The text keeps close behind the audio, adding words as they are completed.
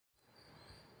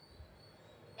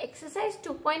Exercise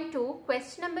 2.2,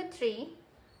 question number 3.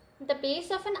 The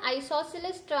base of an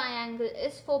isosceles triangle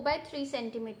is 4 by 3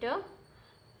 centimeter.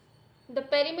 The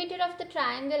perimeter of the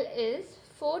triangle is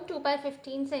 4 2 by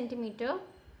 15 centimeter.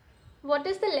 What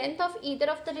is the length of either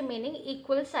of the remaining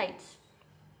equal sides?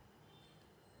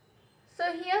 So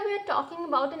here we are talking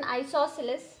about an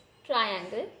isosceles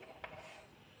triangle.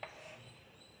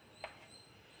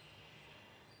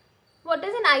 What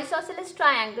is an isosceles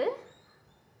triangle?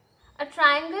 A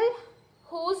triangle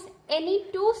whose any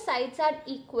two sides are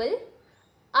equal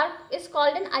is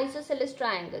called an isosceles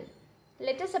triangle.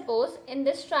 Let us suppose in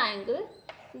this triangle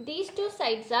these two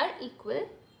sides are equal.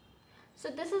 So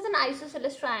this is an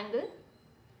isosceles triangle.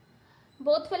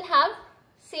 Both will have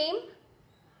same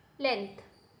length.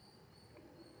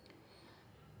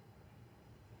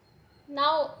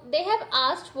 Now they have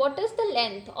asked what is the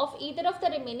length of either of the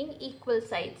remaining equal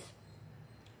sides.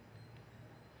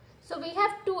 So we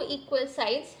have two equal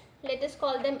sides. Let us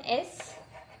call them S.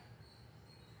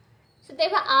 So they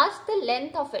were asked the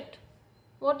length of it.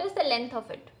 What is the length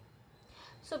of it?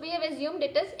 So we have assumed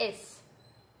it is S.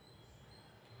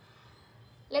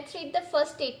 Let's read the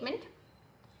first statement.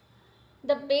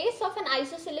 The base of an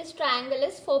isosceles triangle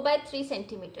is 4 by 3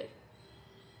 centimeter.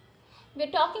 We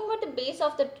are talking about the base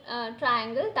of the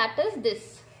triangle, that is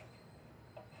this,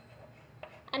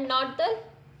 and not the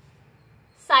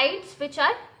sides which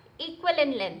are equal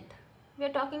in length. We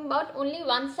are talking about only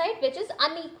one side which is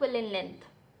unequal in length,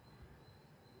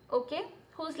 okay,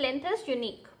 whose length is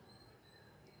unique,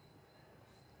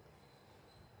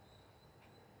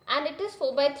 and it is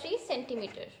 4 by 3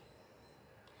 centimeter,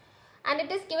 and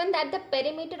it is given that the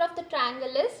perimeter of the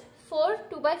triangle is 4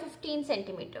 2 by 15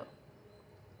 centimeter.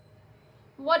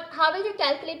 How will you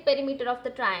calculate perimeter of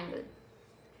the triangle?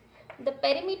 The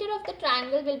perimeter of the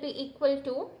triangle will be equal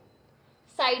to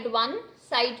side 1,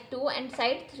 side 2 and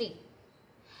side 3.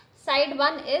 Side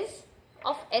 1 is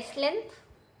of S length,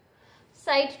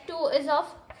 side 2 is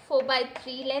of 4 by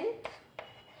 3 length,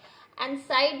 and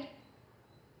side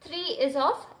 3 is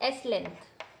of S length.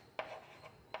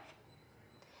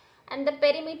 And the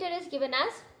perimeter is given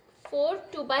as 4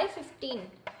 2 by 15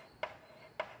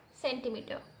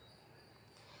 centimeter.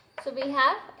 So we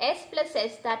have S plus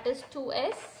S, that is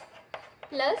 2S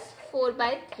plus 4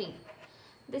 by 3.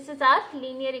 This is our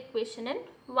linear equation in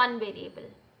one variable.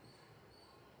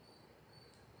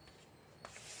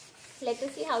 Let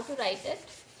us see how to write it.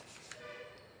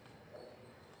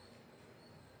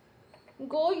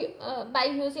 Go by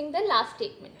using the last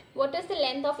statement. What is the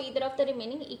length of either of the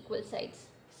remaining equal sides?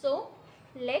 So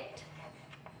let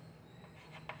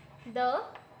the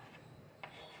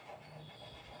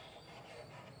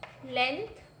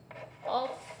length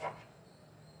of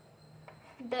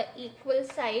the equal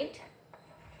side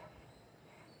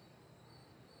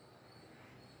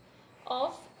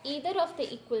of either of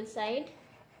the equal side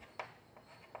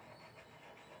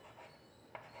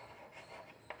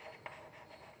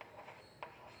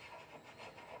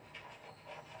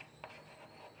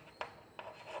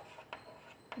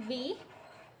be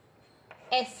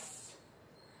S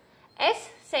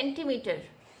centimeter.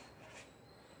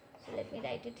 So let me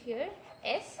write it here,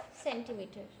 S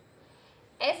centimeter.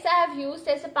 S I have used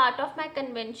as a part of my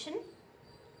convention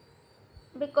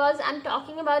because I am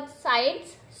talking about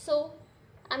sides, so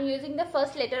I am using the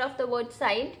first letter of the word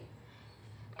side,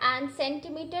 and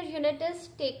centimeter unit is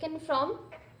taken from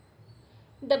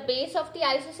the base of the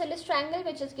isosceles triangle,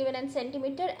 which is given in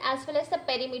centimeter, as well as the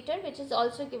perimeter, which is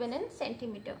also given in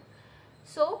centimeter.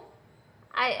 So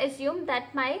I assume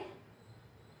that my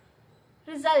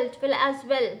result will as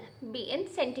well be in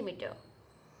centimeter.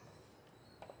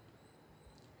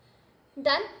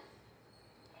 Done.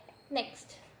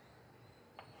 Next.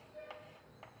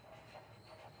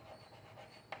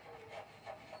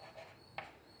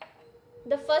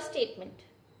 The first statement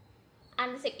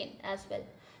and the second as well.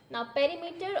 Now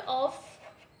perimeter of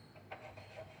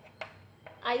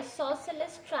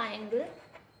isosceles triangle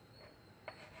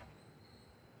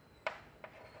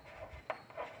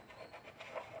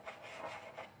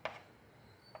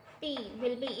P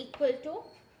will be equal to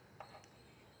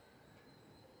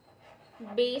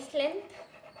base length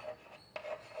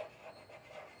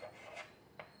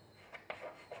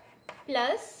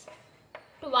plus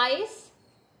twice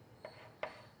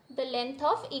the length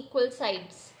of equal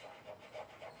sides,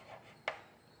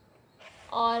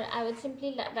 or I would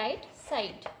simply write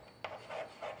side,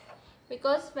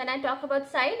 because when I talk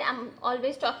about side I am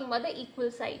always talking about the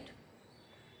equal side,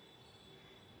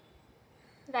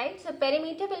 right? So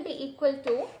perimeter will be equal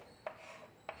to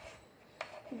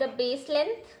the base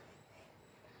length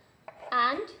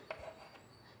and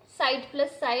side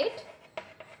plus side,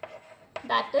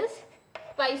 that is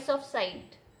twice of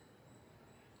side.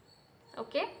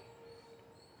 Okay.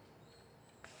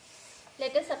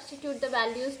 Let us substitute the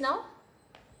values now.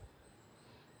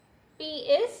 P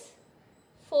is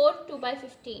 4 2 by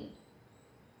 15.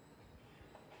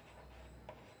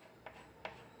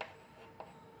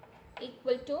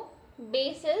 Equal to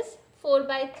base is 4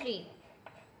 by 3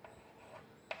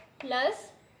 plus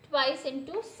twice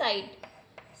into side.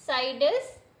 Side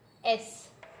is S.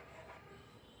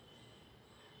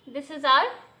 This is our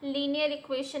linear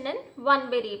equation in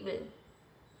one variable.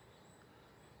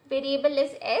 Variable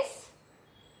is S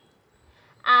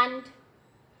and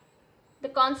the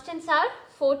constants are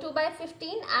 4 2 by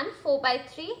 15 and 4 by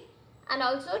 3 and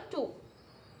also 2.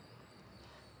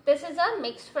 This is a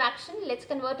mixed fraction. Let's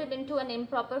convert it into an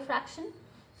improper fraction.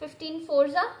 15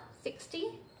 4s are 60.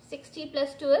 60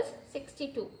 plus 2 is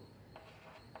 62.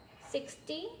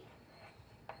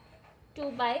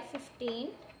 62 by 15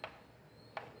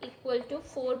 equal to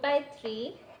 4 by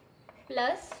 3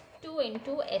 plus 2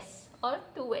 into S or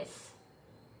 2S.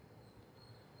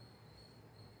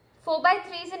 4 by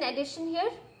 3 is an addition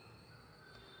here.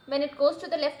 When it goes to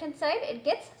the left hand side, it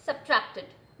gets subtracted.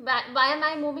 Why am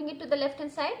I moving it to the left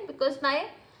hand side? Because my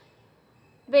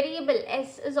variable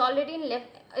S is already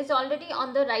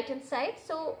on the right hand side.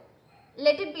 So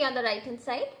let it be on the right hand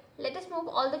side. Let us move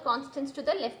all the constants to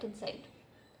the left hand side.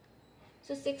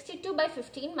 So 62 by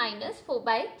 15 minus 4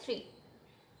 by 3.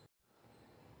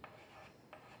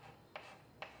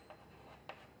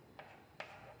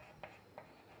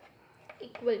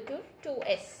 Equal to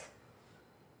 2S.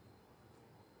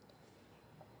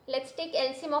 Let's take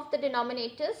LCM of the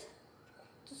denominators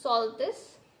to solve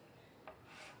this.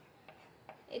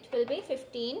 It will be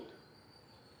 15.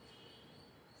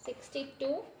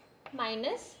 62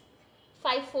 minus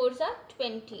 5 4s are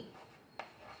 20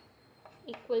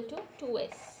 equal to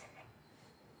 2S.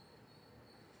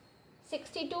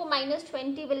 62 minus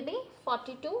 20 will be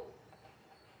 42.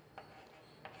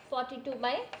 42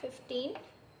 by 15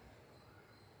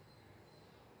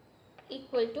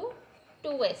 equal to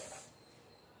 2S.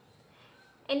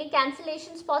 Any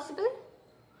cancellations possible?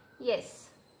 Yes.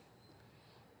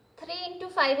 3 into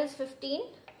 5 is 15.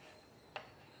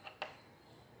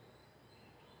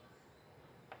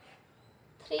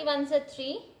 3 1s are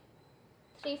 3.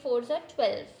 3 4s are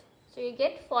 12. So you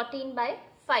get 14 by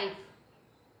 5.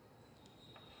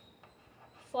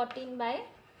 14 by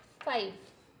 5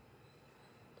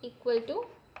 equal to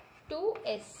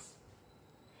 2S.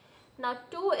 Now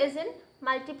 2 is in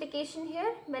multiplication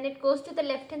here. When it goes to the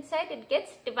left hand side, it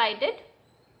gets divided.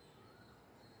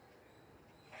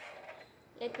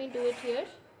 Let me do it here.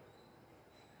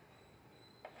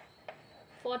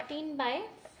 14 by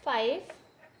 5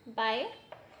 by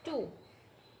 2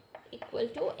 equal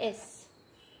to S.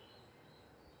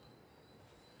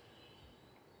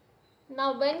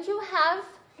 Now when you have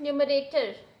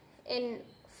numerator in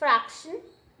fraction,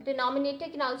 denominator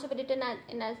can also be written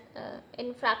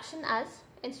in fraction as,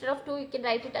 instead of 2 you can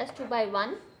write it as 2 by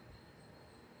 1.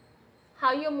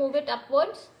 How you move it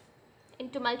upwards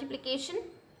into multiplication?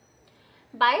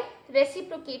 By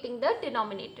reciprocating the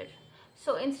denominator.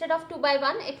 So instead of 2 by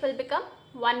 1 it will become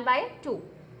 1 by 2.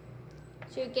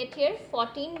 So you get here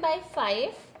 14 by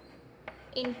 5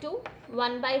 into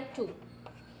 1 by 2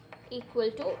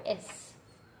 equal to S.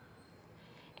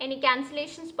 Any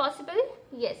cancellations possible?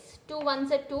 Yes. 2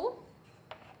 1s are 2.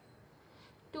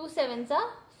 2 7s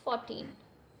are 14.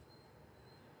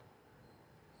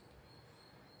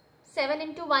 7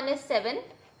 into 1 is 7.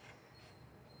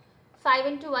 5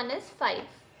 into 1 is 5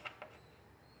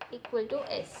 equal to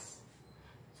S.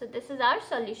 So this is our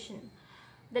solution.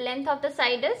 The length of the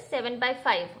side is 7 by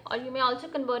 5, or you may also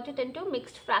convert it into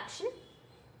mixed fraction.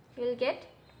 You will get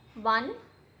 1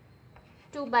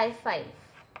 2 by 5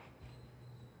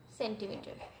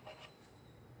 centimeter.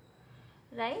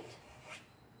 Right?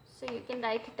 So you can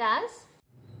write it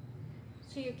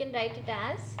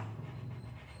as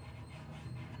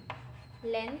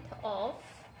length of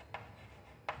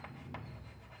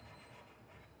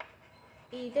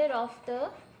either of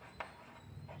the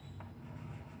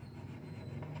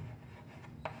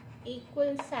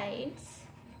equal sides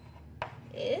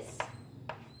is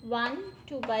 1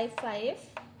 2 by 5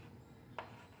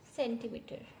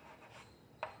 centimeter.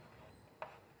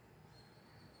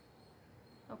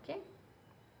 Okay.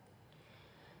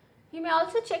 You may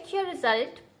also check your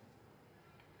result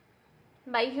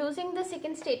by using the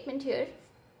second statement here.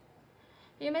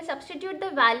 You may substitute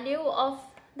the value of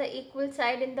the equal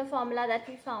side in the formula that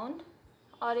we found,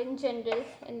 or in general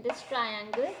in this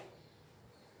triangle.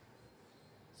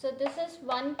 So this is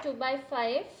 1 2 by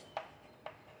 5,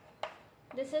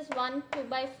 this is 1 2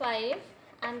 by 5,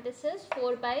 and this is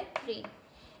 4 by 3.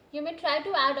 You may try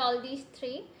to add all these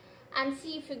three and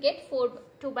see if you get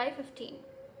 2 by 15.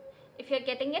 If you are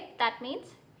getting it, that means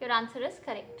your answer is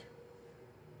correct.